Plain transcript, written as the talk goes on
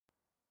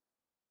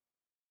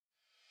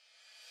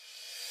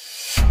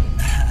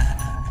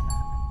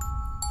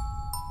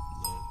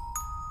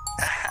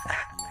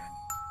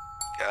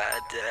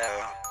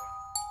Damn.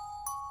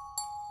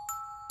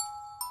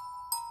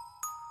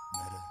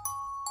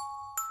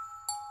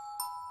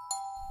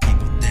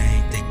 People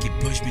think they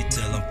can push me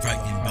till I'm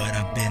frightened, but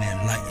I've been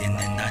enlightened,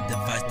 and I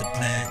devised a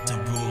plan to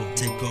rule,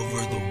 take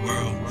over the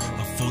world.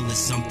 A fool is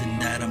something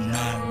that I'm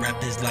not.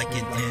 Rap is like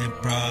an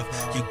improv.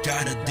 You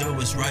gotta do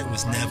what's right,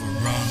 what's never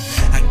wrong.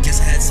 I guess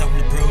I had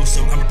something to prove,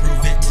 so I'ma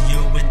prove it to you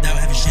without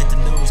having shit to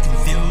lose.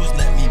 Confused?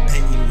 Let me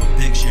paint you a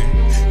picture.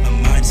 My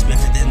mind is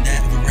swifter than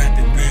that of a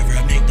rapid river.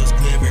 I make those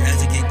quiver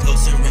as I get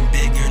closer and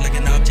bigger, like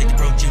an object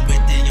approaching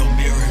within your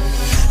mirror.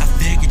 I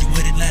figured you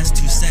wouldn't last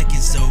 2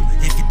 seconds, so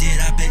if you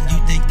did, I bet you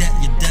think that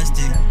you're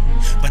destined.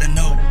 But I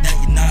know that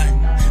you're not.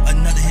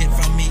 Another hit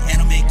from me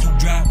and I'll make you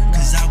drop,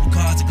 cause I will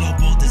cause a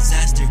global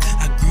disaster.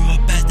 I grew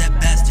up as that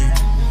bastard.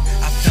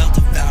 I felt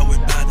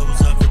devoured by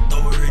those of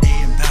authority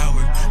and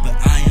power, but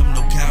I am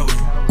no coward.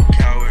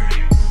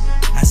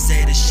 I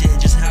say the shit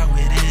just how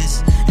it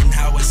is and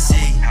how I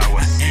see.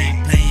 I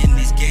ain't playing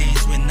these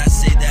games when I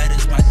say that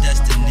it's my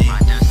destiny.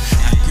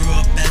 I grew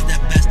up as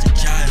that bastard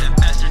child.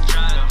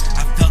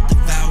 I felt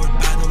devoured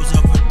by those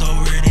of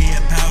authority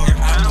and power.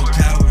 I'm no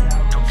coward.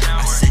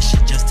 I say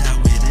shit just how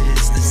it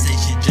is. I say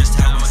shit just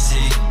how I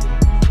see.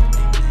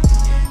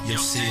 You'll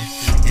see.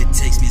 It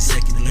takes me a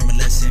second to learn my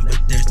lesson,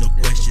 but there's no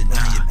question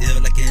I am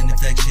ill like an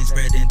infection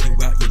spreading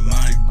throughout your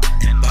mind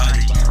and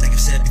body. Like I've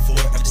said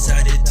before, I've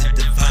decided to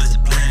devise a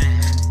plan,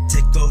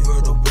 take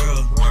over the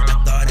world. I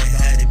thought I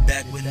had it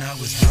back when I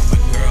was with my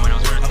girl.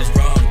 I was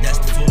wrong, that's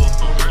the fool.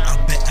 I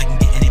bet I can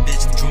get any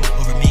bitch to drool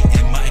over me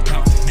and my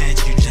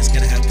accomplishments. You just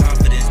gotta have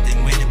confidence,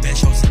 then win the bet,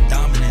 show some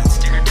dominance.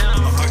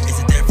 But my heart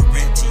isn't there for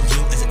rent to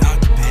you as an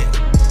occupant.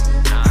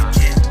 I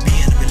can't be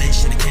in a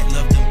relation, I can't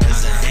love them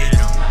cause I hate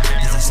them.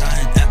 There's a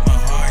sign at my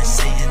heart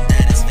saying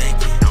that it's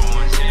vacant.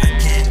 I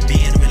can't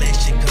be in a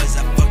relation cause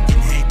I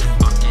fucking hate them.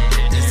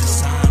 There's a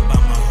sign by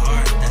my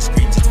heart that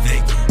screams it's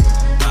vacant.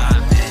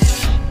 Bye,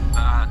 bitch.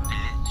 Bye,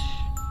 bitch.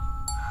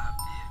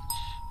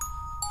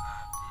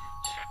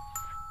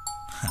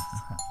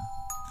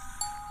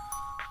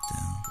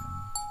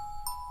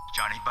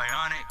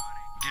 JohnnyBIONIC,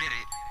 get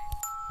it.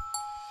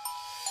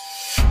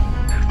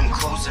 I'm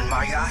closing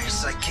my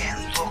eyes, I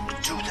can't look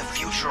to the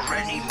future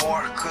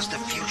anymore, cause the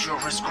future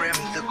is grim.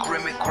 The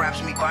grim, it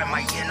grabs me by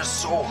my inner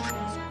soul,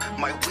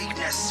 my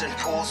weakness, and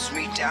pulls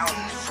me down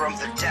from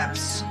the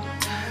depths.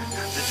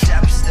 The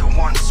depths that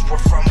once were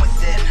from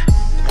within,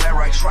 where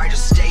I try to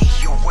stay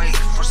away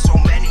for so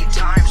many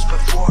times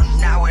before.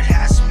 Now it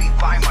has me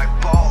by my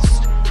balls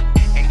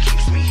and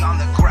keeps me on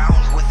the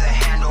ground with a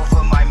hand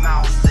over my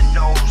mouth and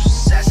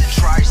nose as it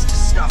tries to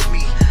snuff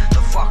me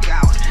the fuck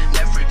out. And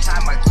every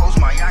time I close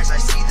my eyes, I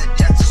see the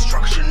death,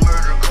 destruction,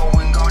 murder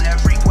going on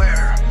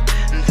everywhere.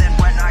 And then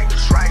when I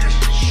try to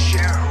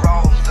share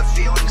all the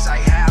feelings I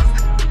have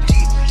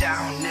deep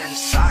down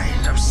inside,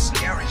 I'm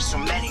scaring so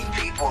many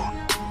people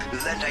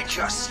that I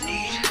just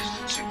need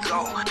to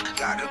go.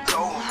 Gotta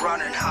go,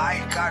 run and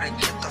hide, gotta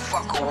get the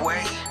fuck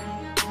away.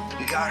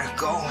 Gotta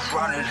go,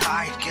 run and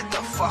hide, get the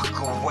fuck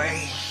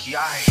away.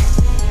 I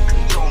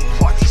don't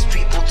want these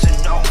people to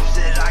know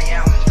that I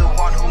am the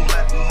one who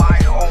let my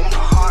own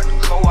heart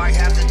go. I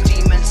have the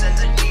demons and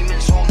the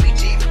demons hold me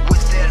deep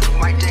within.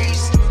 My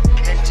days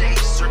and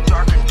days are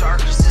dark and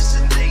dark. Is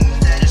this a thing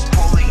that is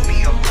pulling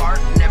me apart?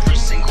 And every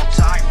single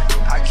time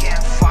I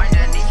can't find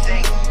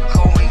anything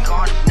going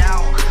on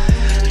now.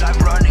 I'm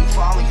running,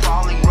 falling,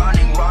 falling,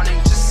 running, running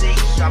to see.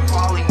 I'm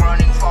falling,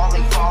 running,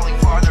 falling, falling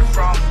farther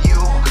from you.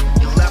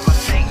 You'll never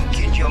think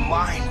in your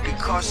mind,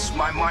 because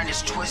my mind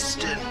is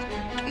twisted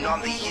and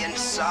on the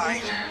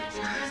inside.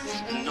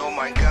 And oh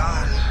my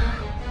God,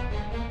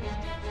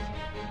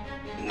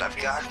 and I've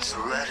got to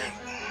let it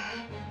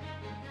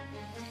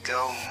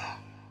go.